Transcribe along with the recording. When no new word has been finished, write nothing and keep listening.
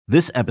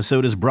This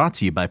episode is brought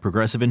to you by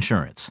Progressive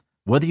Insurance.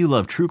 Whether you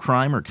love true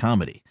crime or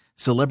comedy,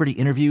 celebrity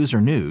interviews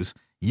or news,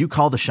 you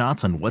call the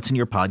shots on what's in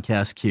your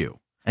podcast queue.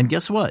 And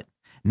guess what?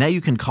 Now you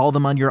can call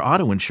them on your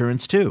auto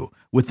insurance too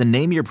with the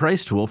Name Your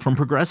Price tool from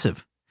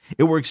Progressive.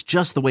 It works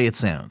just the way it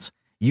sounds.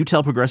 You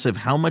tell Progressive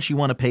how much you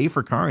want to pay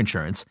for car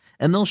insurance,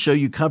 and they'll show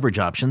you coverage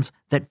options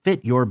that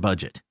fit your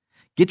budget.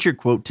 Get your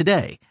quote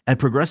today at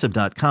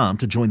Progressive.com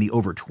to join the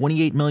over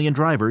 28 million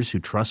drivers who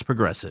trust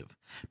Progressive.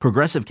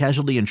 Progressive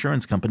Casualty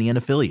Insurance Company and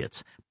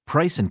Affiliates.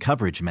 Price and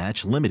coverage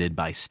match limited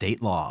by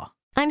state law.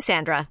 I'm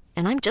Sandra,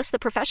 and I'm just the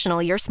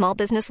professional your small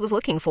business was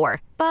looking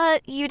for.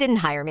 But you didn't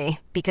hire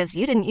me because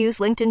you didn't use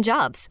LinkedIn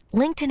Jobs.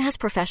 LinkedIn has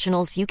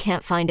professionals you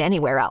can't find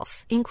anywhere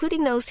else,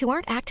 including those who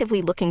aren't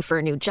actively looking for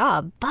a new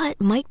job, but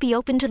might be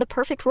open to the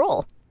perfect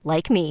role,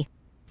 like me.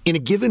 In a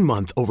given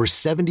month, over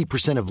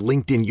 70% of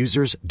LinkedIn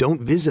users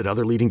don't visit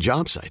other leading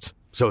job sites.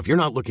 So if you're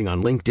not looking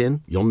on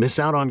LinkedIn, you'll miss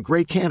out on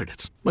great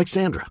candidates like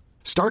Sandra.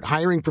 Start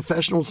hiring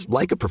professionals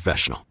like a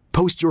professional.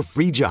 Post your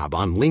free job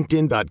on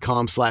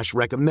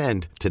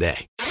linkedin.com/recommend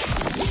today.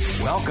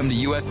 Welcome to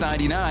US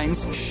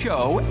 99's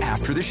Show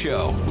After the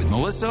Show with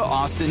Melissa,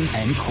 Austin,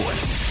 and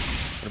Court.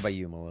 What about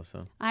you,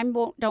 Melissa? I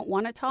don't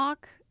want to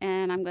talk,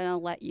 and I'm going to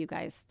let you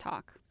guys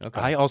talk.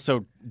 Okay. I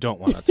also don't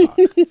want to talk.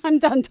 I'm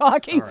done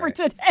talking for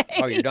today.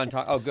 Oh, you're done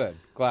talking? Oh, good.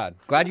 Glad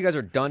you guys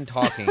are done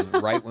talking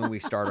right when we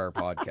start our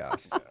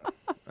podcast.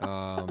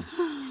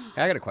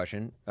 I got a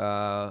question.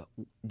 Do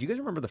you guys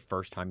remember the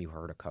first time you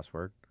heard a cuss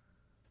word?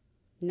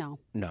 No.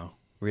 No.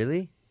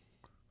 Really?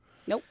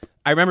 Nope.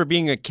 I remember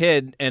being a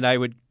kid, and I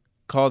would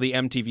call the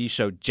MTV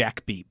show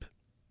Jack Beep.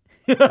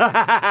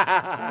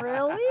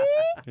 Really?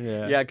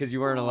 Yeah, because you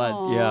weren't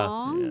allowed.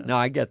 Yeah. No,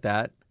 I get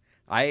that.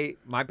 My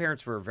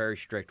parents were very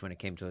strict when it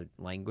came to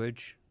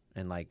language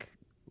and like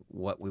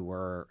what we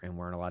were and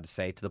weren't allowed to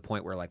say, to the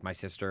point where like my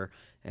sister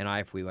and I,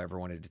 if we ever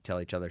wanted to tell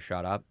each other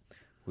shut up,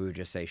 we would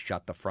just say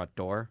shut the front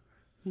door.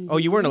 Oh,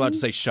 you weren't allowed to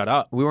say shut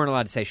up. We weren't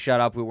allowed to say shut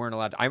up. We weren't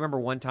allowed to. I remember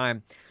one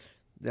time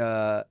we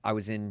were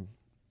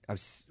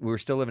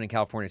still living in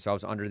California, so I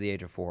was under the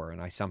age of 4,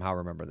 and I somehow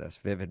remember this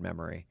vivid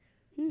memory.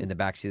 In the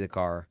backseat of the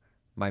car,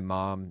 my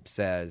mom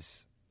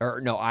says,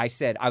 I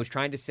said, I was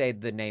trying to say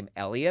the name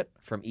Elliot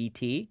from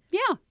E.T. Yeah.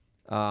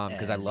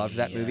 Because I loved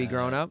that movie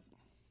growing up.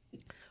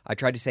 I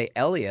tried to say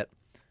Elliot,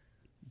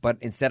 but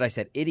instead I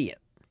said idiot.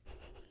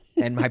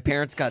 And my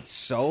parents got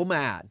so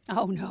mad.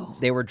 Oh, no.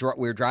 We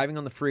were driving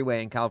on the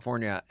freeway in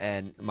California,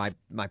 and my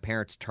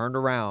parents turned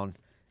around,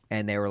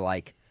 and they were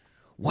like,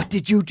 "What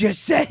did you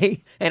just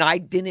say?" And I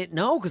didn't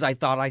know because I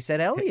thought I said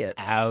Elliot.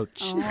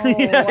 Ouch. Oh,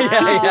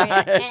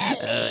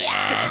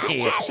 wow.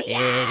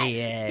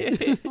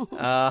 Idiot.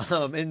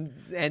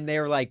 And they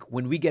were like,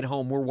 "When we get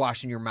home, we're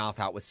washing your mouth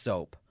out with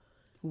soap."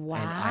 Wow.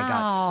 And I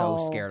got so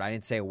scared. I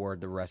didn't say a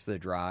word the rest of the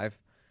drive.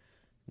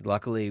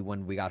 Luckily,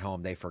 when we got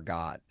home, they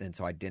forgot, and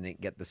so I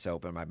didn't get the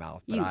soap in my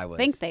mouth. But I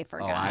think they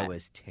forgot? Oh, I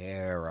was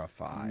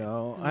terrified.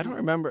 No, I don't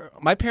remember.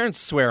 My parents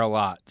swear a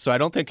lot, so I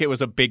don't think it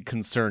was a big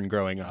concern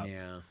growing up.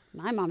 Yeah.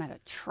 My mom had a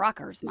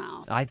trucker's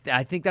mouth. I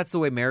think that's the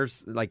way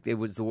Mare's, like it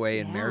was the way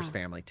in Mare's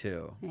family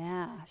too.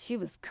 Yeah, she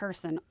was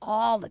cursing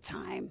all the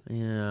time.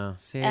 Yeah,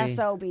 see,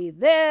 SOB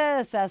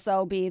this,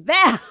 SOB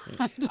that.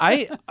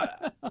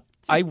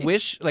 I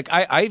wish, like,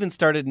 I even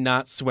started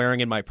not swearing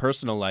in my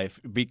personal life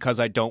because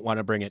I don't want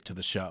to bring it to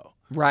the show.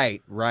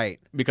 Right.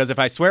 Because if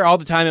I swear all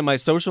the time in my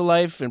social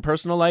life and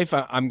personal life,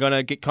 I'm going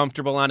to get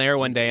comfortable on air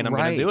one day and I'm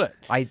going to do it.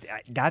 I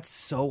that's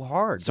so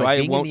hard. So like, I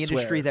being won't in the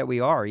industry swear. that we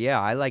are. Yeah,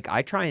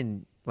 I try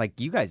and, like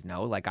you guys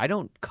know, like I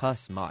don't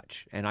cuss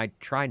much, and I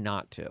try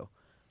not to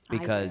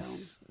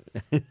because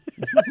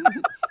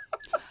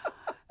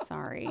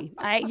Sorry.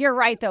 You're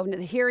right though.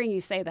 Hearing you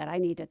say that, I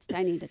need to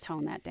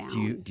tone that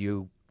down.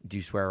 Do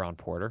you swear around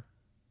Porter?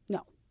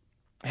 No.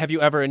 Have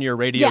you ever in your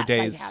radio Yes, I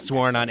days have,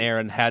 sworn on actually. air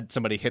and had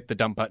somebody hit the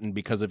dump button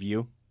because of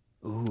you?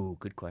 Ooh,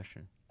 good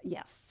question.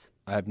 Yes.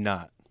 I have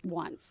not.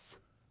 Once.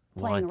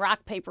 Playing Once.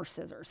 rock, paper,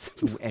 scissors.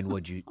 And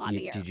would you, On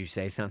the air. did you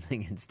say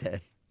something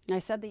instead? I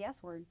said the S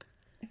word.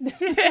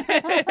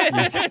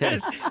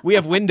 We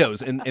have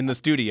windows in the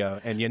studio,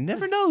 and you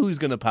never know who's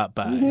going to pop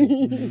by.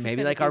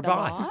 Maybe like be our the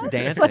boss, boss?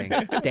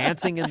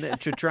 dancing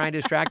to try and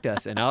distract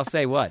us. And I'll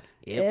say what?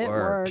 It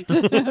worked.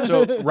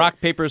 So rock,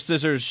 paper,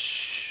 scissors,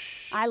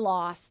 shh. I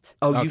lost.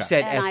 Oh, Okay. you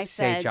said And I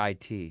said-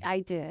 S-H-I-T. I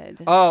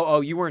did.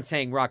 Oh, you weren't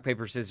saying rock,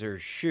 paper,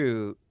 scissors,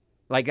 shoot.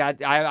 Like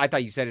I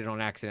thought you said it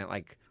on accident,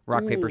 like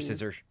rock, paper,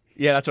 scissors.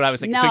 Yeah, that's what I was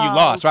thinking. No, So you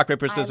lost. Rock,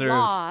 paper, scissors. I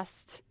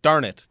lost.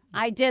 Darn it.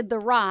 I did the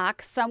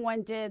rock.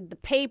 Someone did the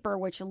paper,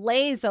 which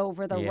lays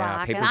over the Yeah,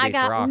 rock. paper And I beats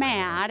got rock.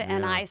 mad,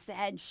 and Yeah. I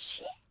said,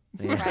 shit.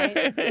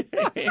 Yeah.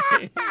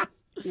 Right?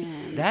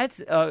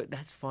 That's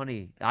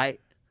funny. I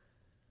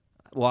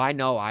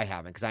know I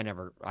haven't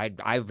because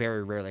I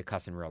very rarely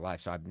cuss in real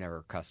life, so I've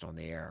never cussed on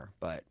the air.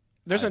 But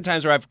There's some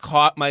times where I've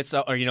caught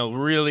myself, or,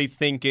 really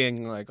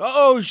thinking like,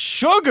 oh,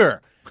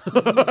 sugar.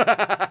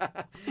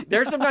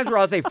 there's sometimes where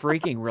I'll say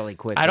freaking really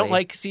quickly. I don't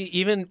like,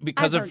 even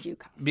because I've of heard you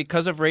cuss.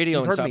 because of radio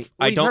You've and heard me- stuff,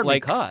 well, I you've don't heard me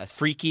like cuss.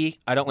 freaky.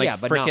 I don't like yeah,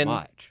 but frickin'.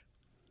 not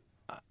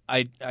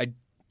much.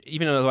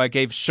 even though I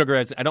gave sugar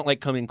as I don't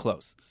like coming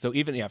close. So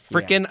even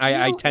frickin',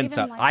 I don't tense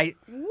even up. like-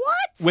 What?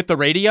 With the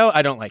radio,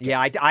 I don't like it. Yeah,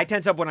 I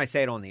tense up when I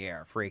say it on the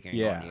air. Freaking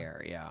Yeah. on the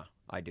air. Yeah,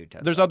 I do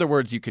tense There's up. other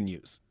words you can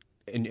use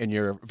in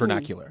your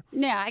vernacular.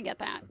 Yeah, I get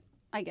that.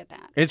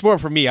 It's more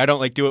for me. I don't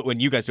like do it when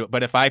you guys do it.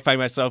 But if I find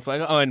myself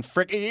like, oh, and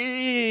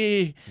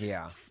freaky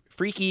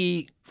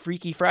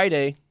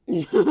Friday.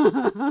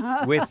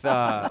 with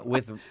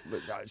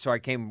so I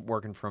came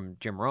working from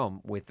Jim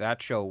Rome. With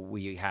that show,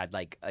 we had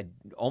like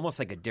almost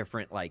like a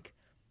different like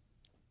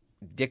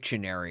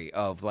dictionary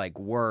of like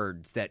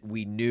words that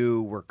we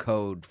knew were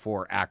code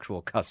for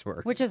actual cuss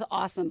words, Which is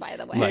awesome, by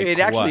the way. Like it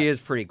actually what? is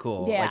pretty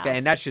cool. Yeah. Like,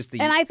 and that's just the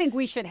And I think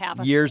we should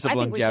have years of I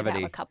think longevity. We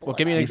should have a couple Well, of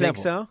give me an those. You think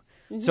example.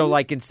 so? So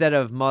like instead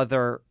of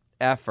Mother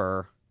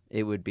Effer,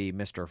 it would be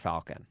Mr.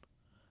 Falcon.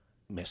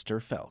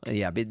 Mr. Falcon.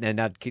 Yeah, and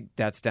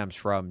that stems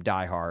from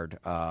Die Hard,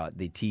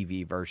 the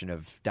TV version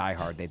of Die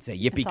Hard. They'd say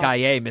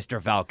 "Yippee-ki-yay,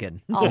 Mr.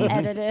 Falcon." All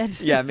edited.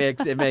 Yeah,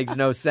 it makes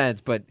no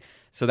sense. But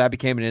so that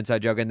became an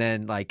inside joke. And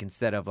then like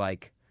instead of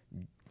like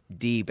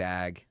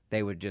D-bag,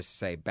 they would just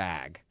say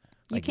bag.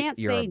 You Like, can't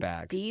you're say a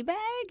bag. D-bag?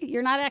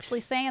 You're not actually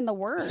saying the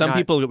word. Some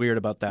people get weird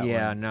about that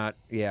Yeah, one.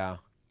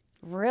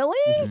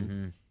 Really?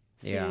 Mm-hmm.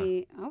 Yeah.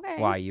 See, okay.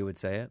 Why you would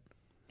say it?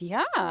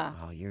 Yeah.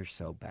 Oh, you're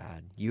so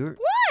bad. You're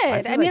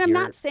What? feel I mean, like I'm you're-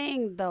 not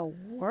saying the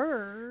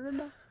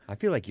word. I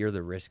feel like you're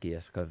the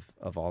riskiest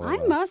of all of I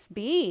us. must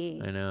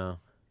be. I know.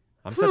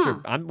 I'm Huh.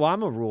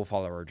 I'm a rule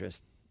follower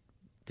just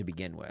to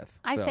begin with.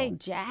 I so. say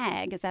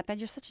jag. Is that bad?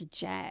 You're such a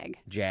jag.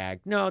 Jag.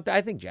 No,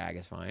 I think Jag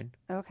is fine.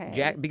 Okay.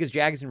 Jag, because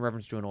Jag is in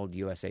reference to an old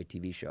USA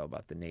TV show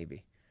about the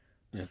Navy.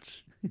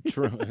 It's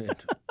true.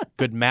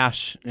 Good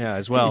mash,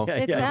 as well.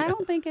 I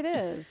don't think it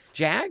is.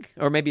 Jag,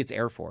 or maybe it's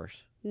Air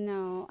Force.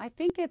 No, I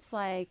think it's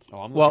like. Oh,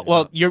 I'm Well,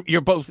 looking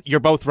it up. you're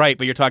both right,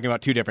 but you're talking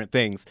about two different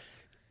things.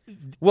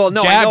 Well,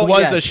 no, I Jag know-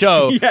 was yes. a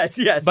show.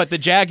 yes. But the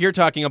jag you're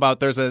talking about,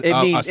 there's a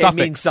It suffix.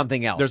 means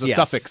something else, There's a yes.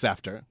 suffix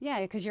after. Yeah,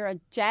 because you're a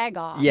jag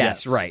off.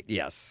 yes, Yes. right,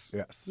 yes.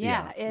 Yes.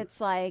 Yeah, it's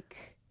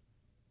like.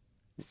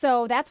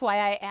 So that's why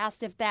I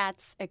asked if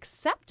that's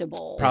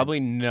acceptable. Probably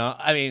no.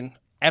 I mean,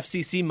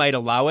 FCC might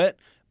allow it,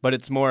 but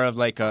it's more of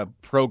like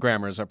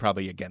programmers are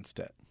probably against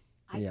it.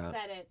 I Yeah.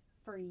 said it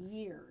for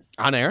years.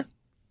 On air?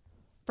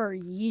 For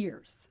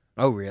years.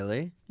 Oh,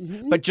 really?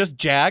 But just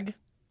jag?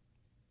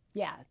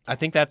 Yeah. I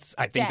think that's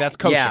Jag.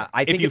 kosher. Yeah,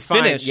 I think if you it's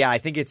fine. finish, Yeah, I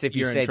think it's if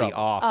you you're in say the trouble.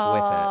 off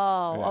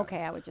Oh, with it.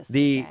 okay. I would just say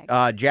The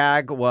jag.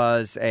 Jag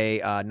was a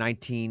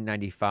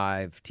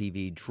 1995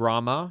 TV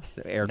drama.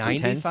 It aired for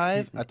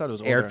 95? I thought it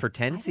was older. aired for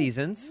 10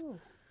 seasons.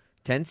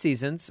 10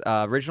 seasons.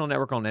 Original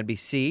network on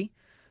NBC,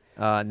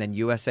 and then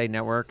USA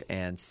Network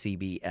and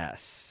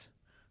CBS.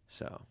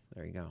 So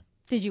there you go.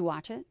 Did you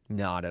watch it?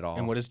 Not at all.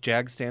 And what does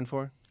jag stand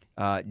for?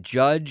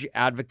 Judge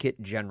Advocate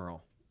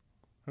General.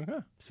 Okay.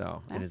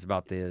 So it is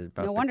about the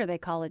No wonder they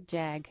call it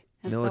jag.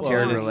 That's so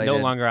Military wrong. Well, it's no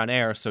related- longer on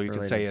air, so you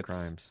could say related it's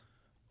crimes.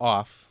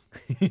 off.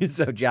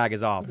 So Jag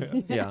is off.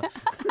 Yeah.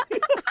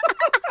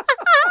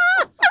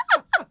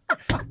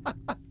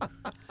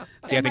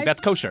 See, I think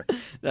that's kosher.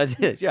 That's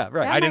it. Yeah,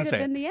 right. That I didn't might say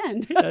have it. been the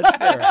end. That's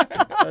fair.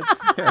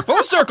 That's fair.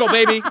 Full circle,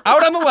 baby.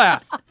 Out on the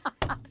laugh.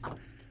 I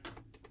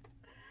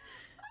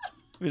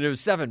mean, it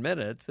was 7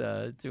 minutes.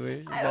 Do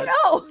we? I don't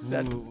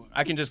know. Ooh,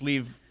 I can just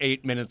leave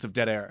 8 minutes of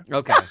dead air.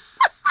 Okay.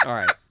 All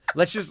right.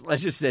 Let's just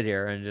sit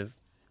here and just.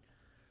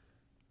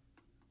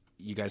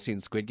 You guys seen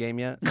Squid Game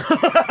yet?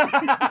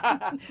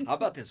 How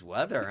about this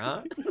weather,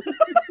 huh?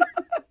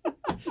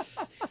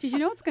 Did you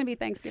know it's going to be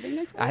Thanksgiving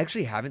next week? I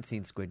actually haven't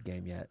seen Squid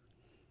Game yet.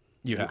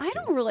 You have I to.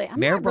 don't really. I'm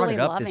Mare not brought really it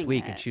up this loving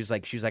week, it. and she was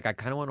like, I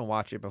kind of want to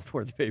watch it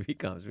before the baby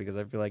comes because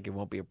I feel like it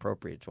won't be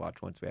appropriate to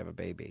watch once we have a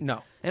baby.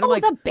 No. And Oh, I'm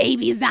like, the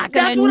baby's not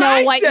going that's to what know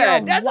I what said.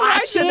 you're That's watching. what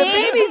I said.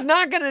 The baby's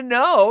not going to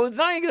know. It's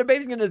not even the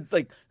baby's going to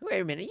like. Wait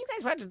a minute, you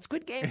guys watching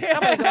Squid Game?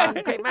 I'm going to go out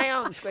and create my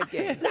own Squid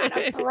Game.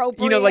 Appropriate.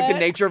 You know, like the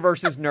nature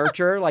versus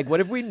nurture. Like, what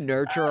if we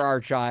nurture our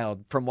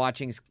child from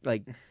watching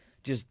like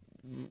just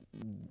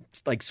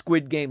like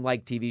Squid Game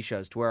like TV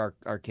shows to where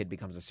our kid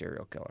becomes a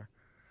serial killer?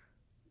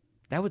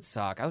 That would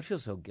suck. I would feel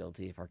so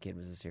guilty if our kid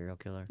was a serial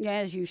killer. Yeah,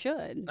 as you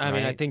should. I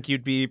mean, I Right. think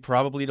you'd be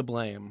probably to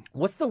blame.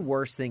 What's the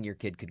worst thing your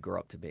kid could grow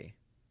up to be?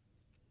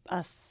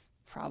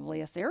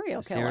 Probably a serial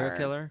A killer. serial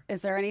killer?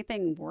 Is there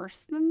anything worse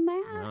than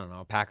I that? don't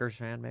know. Packers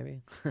fan,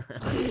 maybe?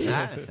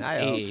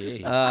 Hey.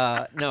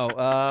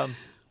 No.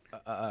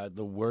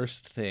 The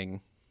worst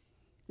thing.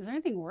 Is there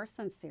anything worse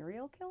than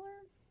serial killer?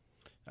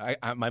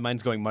 My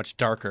mind's going much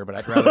darker, but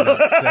I'd rather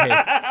not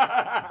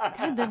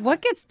say. God,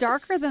 what gets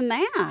darker than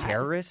that?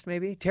 Terrorist,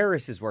 maybe?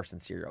 Terrorist is worse than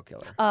serial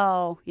killer.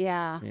 Oh,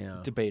 yeah. Yeah.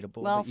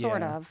 Debatable. Well, but yeah.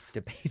 sort of.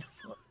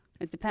 Debatable.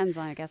 It depends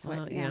on, I guess, what.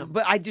 Well, yeah.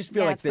 But I just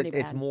feel Yeah, like it's pretty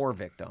it's bad. more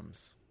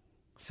victims.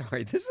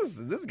 Sorry,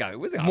 this guy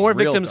was More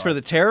victims for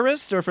the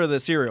terrorist or for the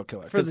serial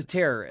killer? For the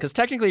terrorist. Because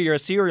technically you're a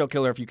serial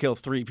killer if you kill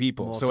 3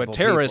 people. so a Multiple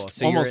terrorist, people.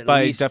 So you're almost at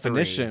by least 3.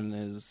 definition,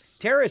 is...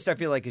 Terrorist, I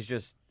feel like, is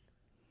just.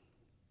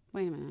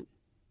 Wait a minute.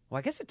 Well,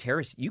 I guess a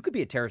terrorist. You could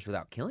be a terrorist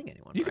without killing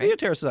anyone. You can right? be a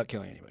terrorist without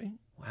killing anybody.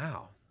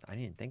 Wow, I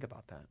didn't think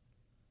about that.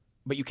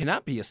 But you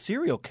cannot be a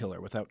serial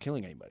killer without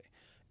killing anybody.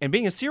 And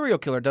being a serial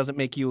killer doesn't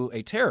make you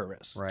a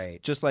terrorist.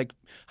 Right. Just like,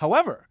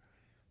 however,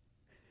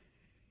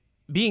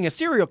 being a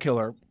serial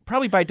killer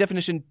probably by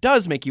definition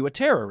does make you a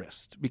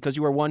terrorist because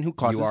you are one who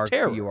causes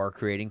terror. You are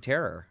creating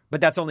terror.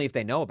 But that's only if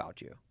they know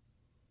about you.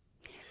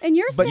 And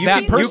you're But saying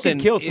that You person can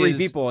kill 3 is-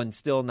 people and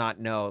still not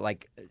know,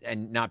 like,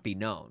 and not be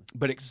known.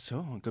 But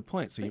good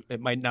point. So it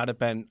might not have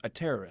been a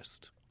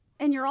terrorist.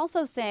 And you're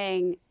also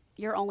saying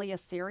you're only a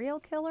serial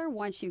killer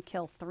once you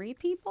kill 3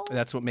 people?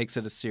 That's what makes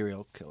it a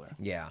serial killer.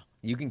 Yeah.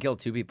 You can kill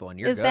 2 people and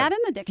you're Is good. that in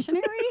the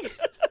dictionary?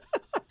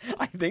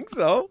 I think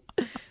so.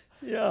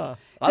 Yeah.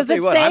 I'll Does tell it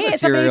you what, I'm say a if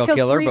somebody serial kills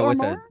killer, 3 but or with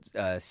more?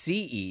 a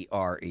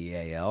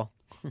C-E-R-E-A-L.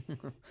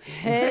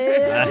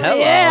 Hell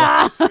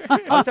yeah. I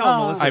was telling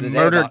Melissa I today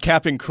murdered about-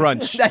 Captain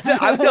Crunch. That's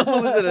it. I was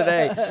telling Melissa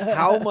today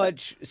how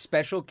much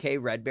Special K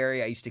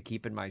Redberry I used to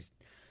keep in my...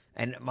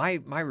 And my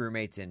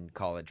roommates in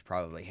college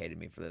probably hated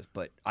me for this,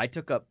 but I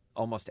took up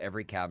almost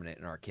every cabinet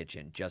in our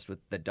kitchen just with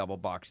the double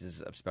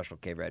boxes of Special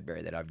K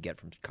Redberry that I would get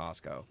from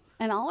Costco.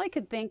 And all I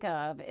could think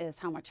of is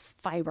how much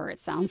fiber it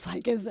sounds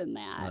like is in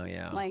that. Oh,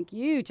 yeah. Like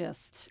you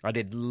just... I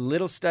did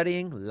little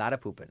studying, a lot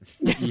of pooping.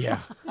 Yeah.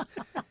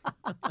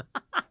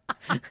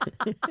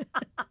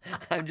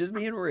 I'm just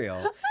being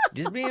real.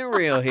 Just being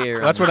real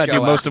here. That's on what the I do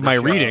show most after of the my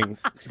show. reading.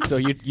 So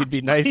you'd be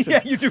nice.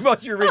 Yeah, you do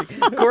most of your reading.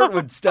 Court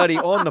would study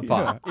on the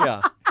pot.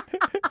 Yeah.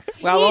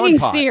 Well, Eating on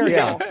pot.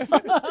 cereal.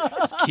 Yeah.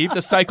 Just keep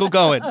the cycle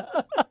going.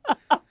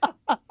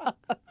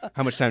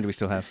 How much time do we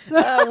still have?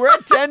 We're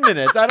at 10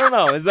 minutes. I don't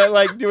know. Is that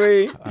like, do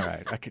we? All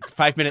right.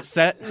 5-minute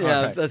set? Yeah,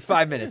 All right. that's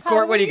 5 minutes.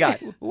 Court, what do you got?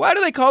 Why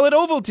do they call it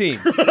Ovaltine?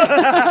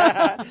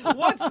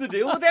 What's the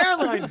deal with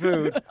airline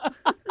food?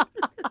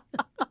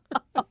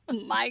 Oh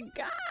my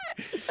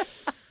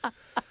God.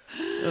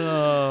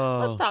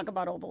 Oh. Let's talk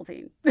about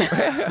Ovaltine.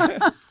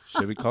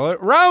 Should we call it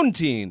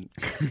Roundtine?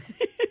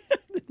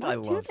 I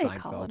What love do they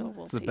call Seinfeld. it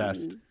Ovaltine? It's the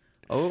best.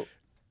 Oh,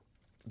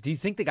 do you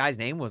think the guy's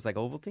name was like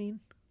Ovaltine?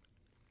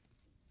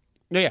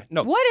 No.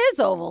 What is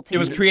Ovaltine? It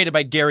was created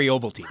by Gary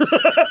Ovaltine.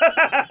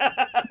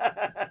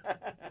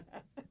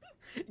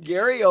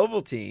 Gary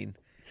Ovaltine.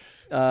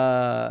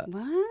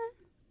 What?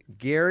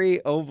 Gary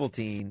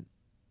Ovaltine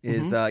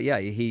is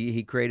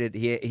he created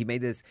he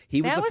made this.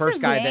 He was That the was first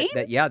his guy name?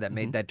 that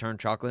made that turned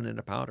chocolate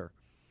into powder.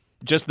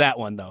 Just that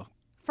one, though.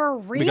 For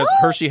real? Because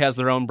Hershey has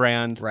their own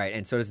brand. Right,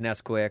 and so does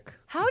Nesquik.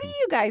 How do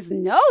you guys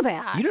know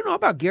that? You don't know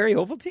about Gary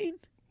Ovaltine?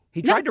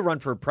 He tried to run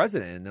for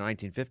president in the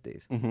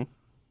 1950s. Mm-hmm.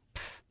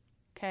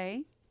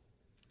 Okay.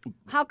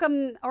 How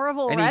come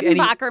Orville And he-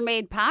 Redenbacher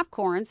made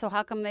popcorn, so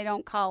how come they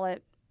don't call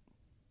it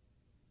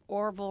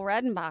Orville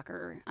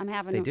Redenbacher? I'm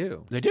having They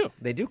do. They do.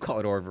 They do call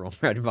it Orville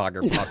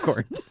Redenbacher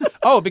popcorn.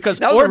 Oh, because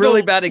That was Orville, a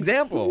really bad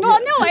example. No,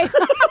 I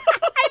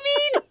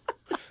mean,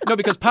 No,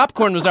 because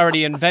popcorn was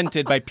already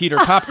invented by Peter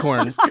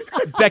Popcorn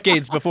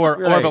decades before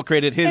Right. Orville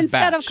created his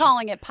instead batch. of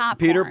calling it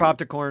popcorn. Peter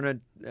popped a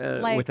corn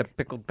Like- with a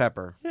pickled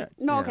pepper. No,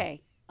 Yeah.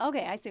 okay.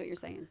 Okay, I see what you're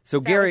saying. So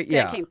That Gary- was-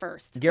 yeah. that came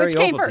first. Gary Which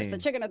came Ovaltine. first, the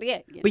chicken or the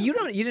egg? But you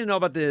didn't know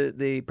about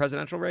the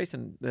presidential race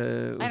in I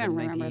don't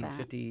remember that.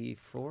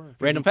 1954?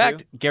 Random 52?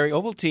 fact, Gary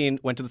Ovaltine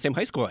went to the same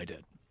high school I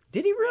did.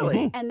 Did he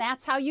really? And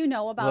that's how you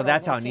know about Well,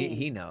 that's how Ovaltine.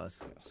 he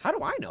knows. How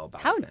do I know about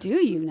How it? then?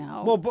 do you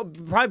know? Well,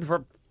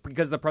 probably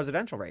because of the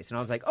presidential race, and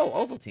I was like, oh,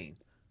 Ovaltine.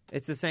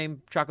 It's the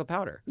same chocolate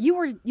powder. you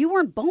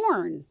weren't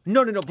born.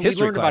 No. But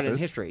History we learned about it in classes.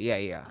 history. Yeah.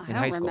 I in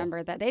high don't school.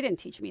 remember that. They didn't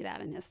teach me that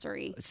in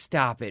history.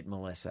 Stop it,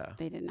 Melissa.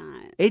 They did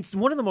not. It's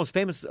one of the most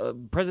famous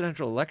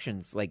presidential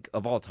elections, like,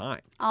 of all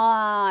time.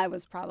 I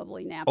was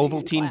probably napping in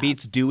Ovaltine class.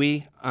 beats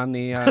Dewey on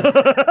the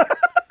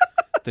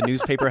the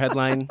newspaper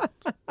headline.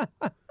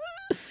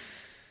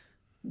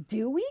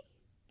 Dewey?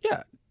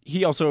 Yeah,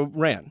 he also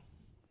ran.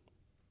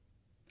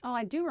 Oh,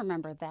 I do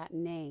remember that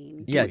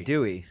name. Yeah,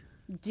 Dewey.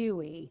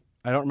 Dewey.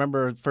 I don't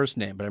remember her first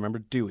name, but I remember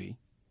Dewey.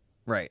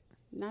 Right.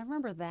 I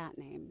remember that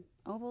name.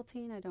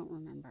 Ovaltine, I don't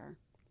remember.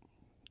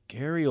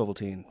 Gary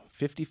Ovaltine,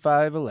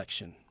 55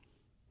 election.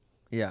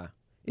 Yeah.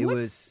 It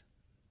was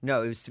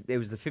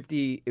the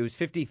 50 it was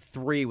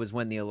 53 was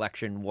when the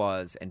election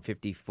was, and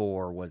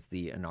 54 was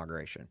the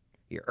inauguration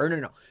year. Or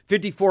no.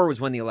 54 was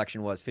when the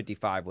election was,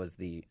 55 was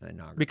the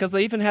inauguration. Because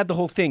they even had the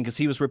whole thing, because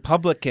he was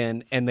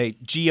Republican and they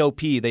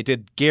GOP, they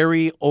did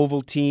Gary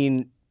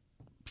Ovaltine,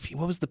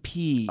 what was the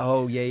P?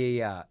 Oh,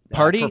 yeah.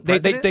 Party? For They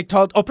president?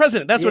 called,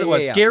 president, that's what it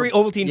was. Yeah. Gary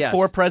Ovaltine Yes.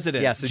 for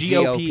president. Yes, so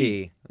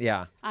GOP.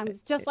 Yeah.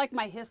 It's just like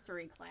my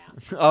history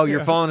class. Oh,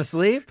 you're falling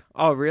asleep?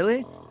 Oh,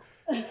 really?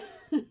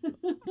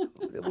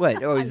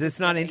 What? Oh, is this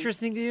not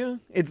interesting to you?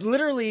 It's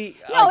literally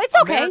No, it's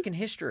okay. American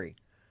history.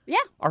 Yeah,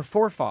 Our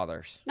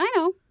forefathers I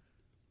know.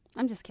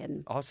 I'm just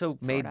kidding. also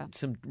made Sorta.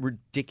 some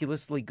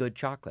ridiculously good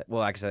chocolate.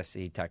 Well, actually,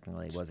 he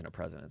technically wasn't a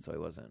president, so he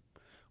wasn't.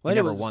 Well, he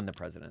it never was- won the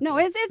presidency. No,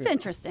 it's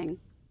interesing.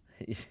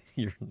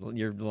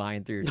 You're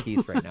lying through your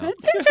teeth right now.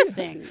 It's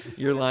interesting.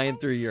 You're lying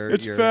through your.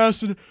 It's your,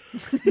 fascinating.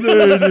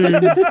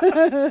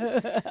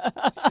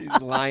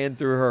 She's lying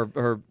through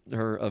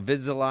her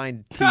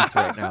Invisalign teeth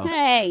right now.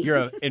 Hey, You're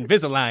an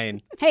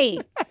Invisalign. hey,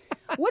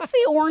 what's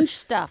the orange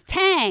stuff?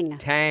 Tang.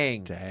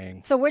 Tang.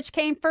 Dang. So which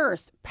came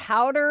first?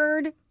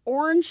 Powdered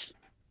orange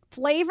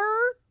flavor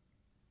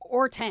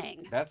or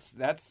Tang? That's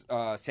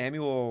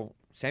Samuel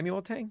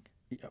Tang?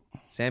 Yep.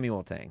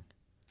 Samuel Tang.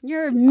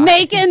 You're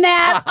making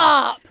that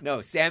up.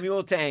 No,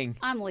 Samuel Tang.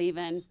 I'm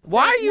leaving.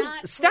 Why That's are you...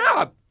 not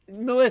Stop!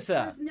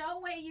 Melissa. There's no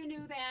way you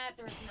knew that.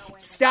 There's no way.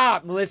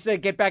 Stop, Melissa.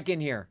 Get back in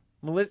here.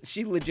 Melissa,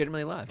 she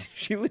legitimately left.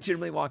 She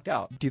legitimately walked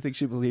out. Do you think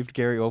she believed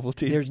Gary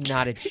Ovaltine? There's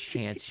not a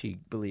chance she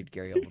believed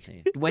Gary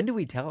Ovaltine. When do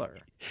we tell her?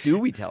 Do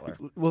we tell her?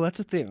 Well, that's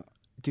the thing.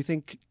 Do you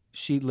think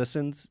she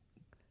listens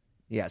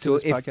Yeah. to So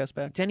this if podcast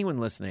back? to anyone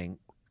listening,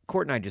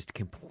 Court and I just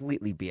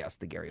completely BS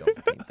the Gary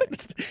Ovaltine thing.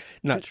 It's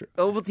not true.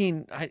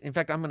 Ovaltine, in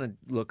fact, I'm going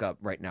to look up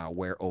right now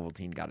where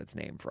Ovaltine got its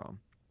name from.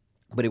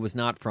 But it was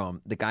not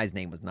from, the guy's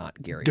name was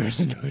not Gary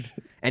Ovaltine.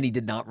 And he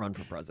did not run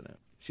for president.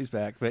 She's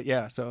back. But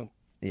yeah, so.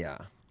 Yeah.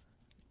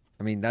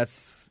 I mean,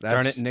 that's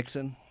Darn it,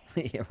 Nixon.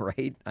 Yeah,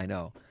 right? I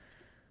know.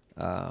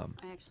 I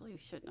actually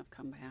shouldn't have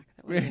come back.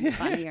 That would have been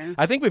funnier.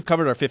 I think we've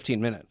covered our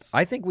 15 minutes.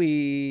 I think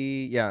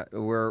we're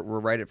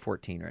right at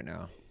 14 right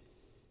now.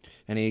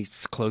 Any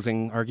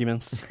closing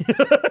arguments?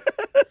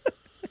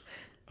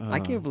 I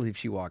can't believe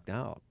she walked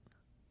out.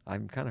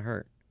 I'm kind of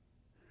hurt.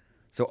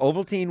 So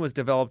Ovaltine was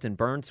developed in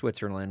Bern,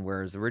 Switzerland,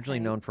 where it's originally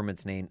known from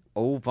its name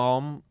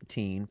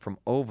Ovaltine, from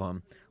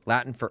ovum,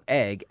 Latin for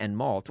egg, and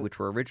malt, which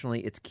were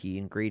originally its key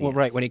ingredients. Well,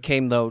 right. When it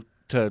came, though,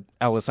 to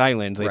Ellis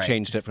Island, they Right.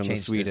 changed it from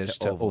Changed the Swedish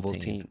to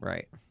Ovaltine. Ovaltine.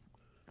 Right.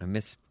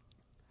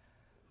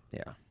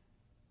 Yeah.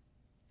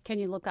 Can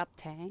you look up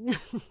Tang?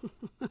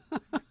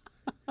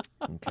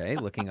 Okay,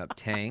 looking up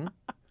Tang.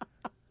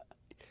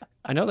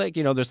 I know that,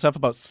 there's stuff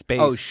about space.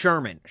 Oh,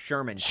 Sherman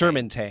Tang.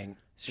 Sherman Tang.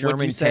 Sherman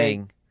What'd you say?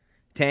 Tang.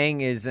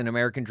 Tang is an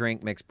American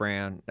drink mix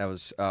brand that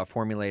was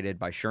formulated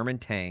by Sherman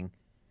Tang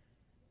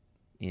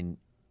in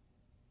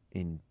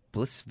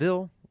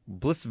Blissville,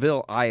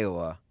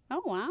 Iowa.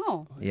 Oh,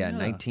 wow. Yeah,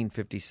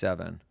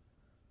 1957.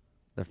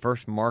 The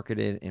first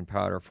marketed in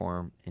powder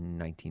form in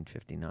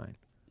 1959.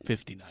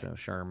 59. So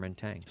Sherman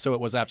Tang. So it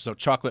was after. So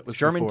chocolate was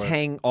Sherman before.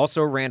 Tang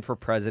also ran for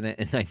president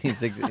in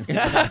 1960.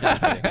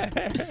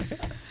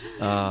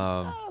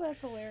 Oh,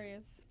 that's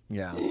hilarious.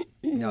 Yeah.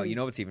 No, you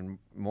know what's even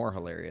more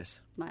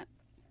hilarious? What?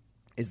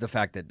 Is the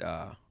fact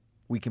that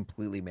we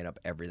completely made up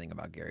everything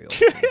about Gary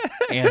Ovaltine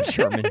and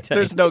Sherman Tang.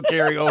 There's no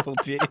Gary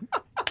Ovaltine.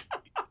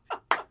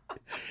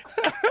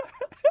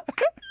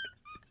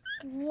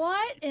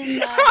 What in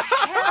the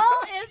hell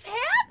is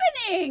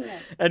happening?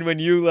 And when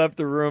you left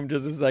the room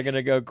just a second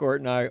ago,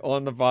 Court and I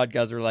on the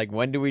podcast were like,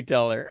 when do we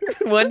tell her?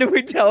 When do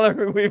we tell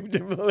her we've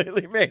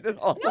completely made it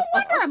all? No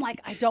wonder. I'm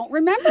like, I don't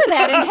remember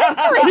that in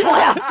history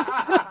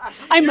class.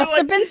 I must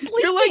have been sleeping.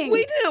 You're like,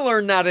 we didn't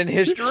learn that in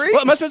history.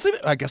 Well, I must have been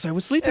sleeping. I guess I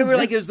was sleeping. And we're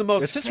like, it was the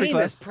most It's history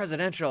famous class.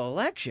 presidential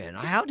election.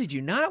 How did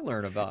you not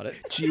learn about it?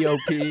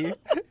 GOP.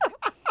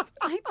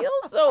 I feel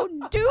so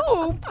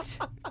duped.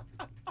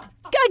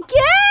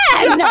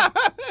 Again!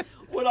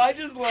 What I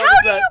just love How is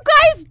do that... you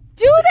guys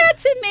do that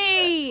to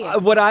me?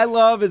 What I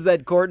love is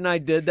that Court and I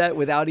did that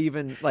without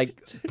even,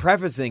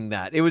 prefacing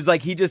that. It was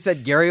like he just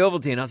said Gary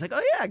Ovaltine. I was like,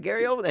 oh, yeah,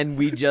 Gary Ovaltine. And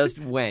we just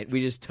went.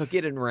 We just took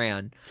it and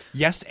ran.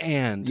 Yes,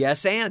 and.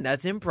 Yes, and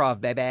that's improv,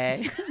 baby.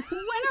 When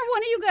are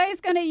one of you guys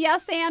going to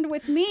yes and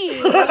with me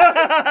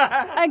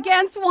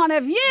against one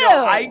of you?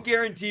 No, I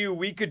guarantee you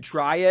we could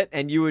try it,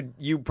 and you would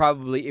be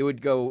like, It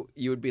would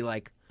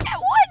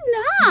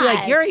not. you'd be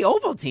like, Gary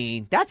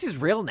Ovaltine, that's his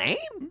real name?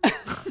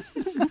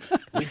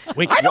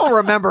 Wink. I don't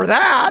remember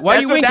that. Why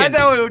are you winking? That's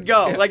how it would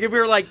go. Like if we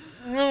were like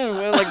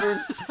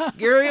we're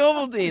Gary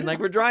Ovaltine, like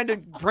we're trying to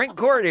prank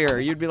Court here.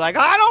 You'd be like,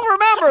 I don't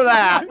remember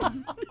that.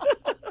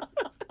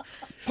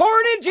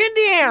 Portage,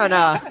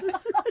 Indiana.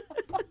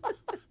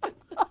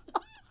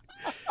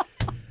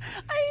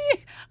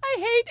 I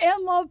hate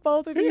and love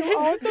both of you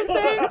all at the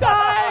same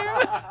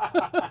time.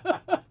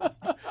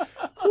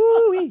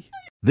 Woo-wee.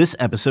 This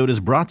episode is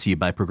brought to you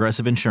by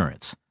Progressive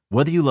Insurance.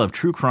 Whether you love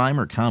true crime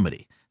or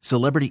comedy,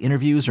 celebrity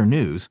interviews or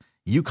news,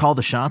 you call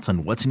the shots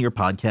on what's in your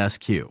podcast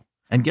queue.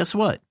 And guess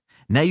what?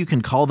 Now you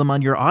can call them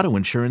on your auto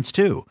insurance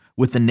too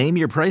with the Name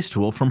Your Price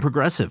tool from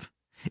Progressive.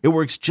 It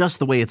works just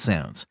the way it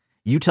sounds.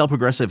 You tell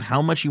Progressive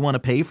how much you want to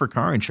pay for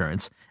car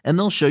insurance, and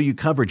they'll show you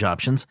coverage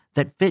options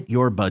that fit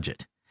your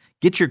budget.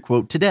 Get your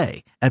quote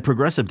today at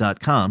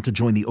Progressive.com to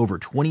join the over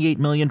 28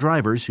 million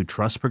drivers who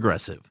trust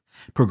Progressive.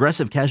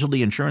 Progressive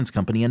Casualty Insurance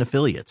Company and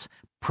Affiliates.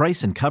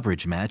 Price and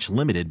coverage match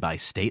limited by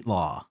state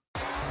law.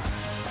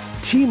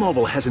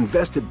 T-Mobile has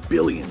invested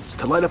billions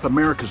to light up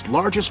America's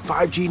largest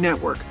 5G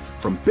network,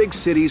 from big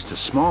cities to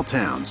small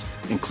towns,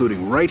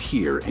 including right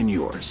here in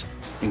yours.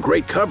 And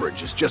great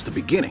coverage is just the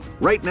beginning.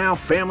 Right now,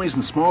 families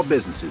and small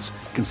businesses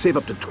can save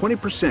up to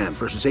 20%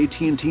 versus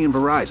AT&T and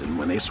Verizon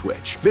when they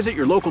switch. Visit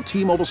your local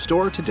T-Mobile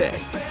store today.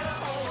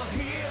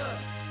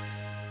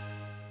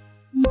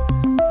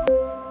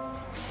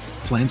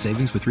 Plan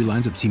savings with 3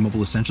 lines of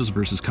T-Mobile Essentials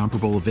versus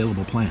comparable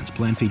available plans.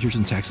 Plan features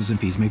and taxes and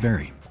fees may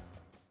vary.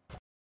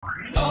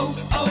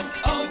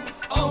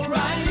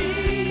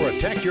 For a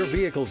Protect your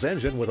vehicle's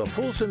engine with a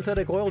full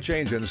synthetic oil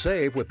change and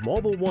save with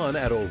Mobil 1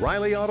 at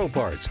O'Reilly Auto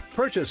Parts.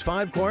 Purchase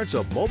 5 quarts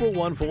of Mobil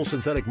 1 full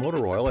synthetic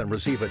motor oil and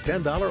receive a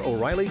 $10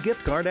 O'Reilly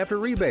gift card after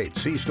rebate.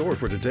 See store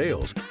for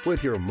details.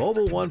 With your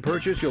Mobil 1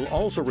 purchase, you'll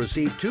also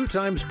receive 2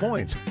 times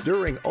points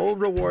during O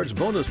Rewards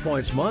Bonus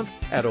Points Month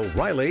at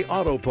O'Reilly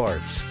Auto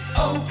Parts.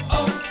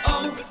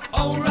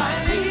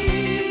 O'Reilly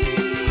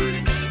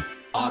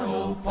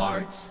Auto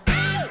Parts.